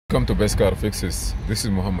Come to Best Car Fixes. This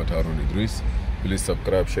is Muhammad Harun Idris. Please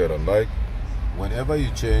subscribe, share and like. Whenever you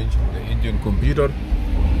change the engine computer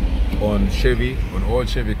on Chevy, on all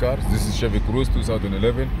Chevy cars, this is Chevy Cruiz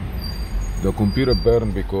 2011, the computer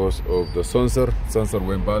burned because of the sensor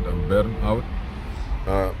went bad and burned out.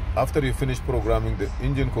 After you finish programming the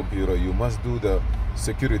engine computer, you must do the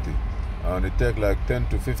security, and it takes like 10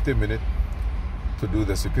 to 15 minutes to do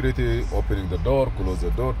the security, opening the door, close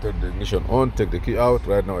the door, turn the ignition on, take the key out.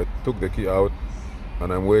 Right now I took the key out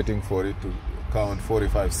and I'm waiting for it to count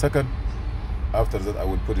 45 seconds. After that I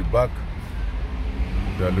will put it back.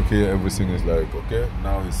 Yeah, look here, everything is like okay.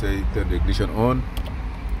 Now he say turn the ignition on.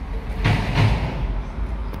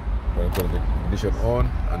 Turn the ignition on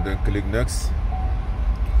and then click next.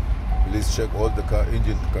 Please check all the car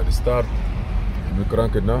engine can start. Let me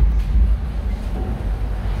crank it now.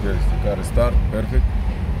 Yes, the car is start, perfect.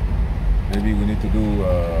 Maybe we need to do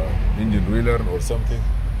engine wheeler or something.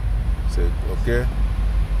 Say okay.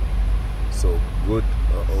 So good.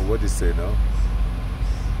 What is say now?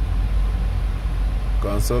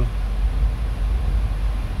 Cancel.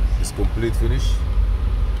 It's complete finish.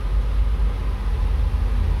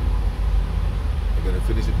 I'm gonna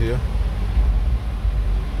finish it here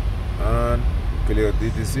and clear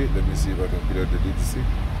DTC. Let me see if I can clear the DTC.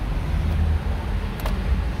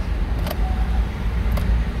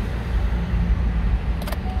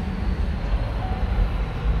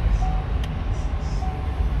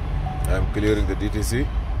 I'm clearing the DTC.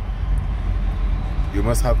 You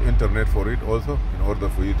must have internet for it also in order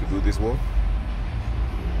for you to do this work.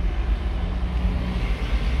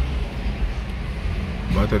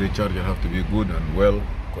 Battery charger have to be good and well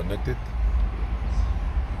connected.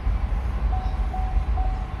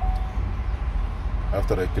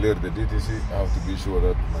 After I clear the DTC, I have to be sure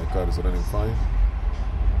that my car is running fine.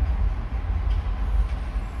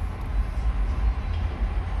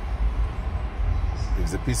 If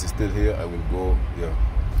the piece is still here, I will go here.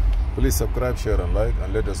 Please subscribe, share and like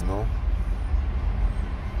and let us know.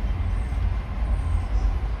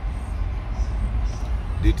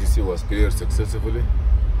 DTC was cleared successfully.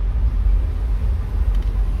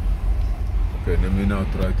 Okay, let me now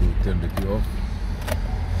try to turn the key off.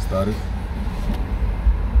 Start it.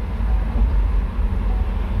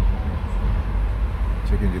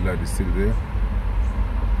 Checking the light is still there.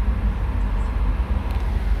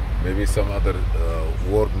 Maybe some other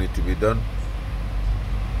work need to be done.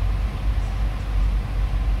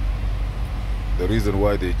 The reason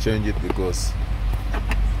why they change it because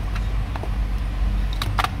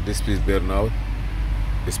this piece burn out.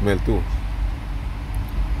 It smell too.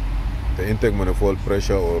 The intake manifold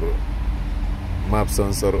pressure or map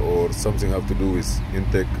sensor or something have to do with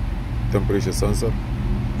intake temperature sensor.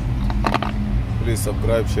 Please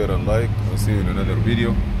subscribe, share and like. I'll see you in another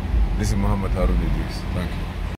video. This is Muhammad Harun Idris. Thank you.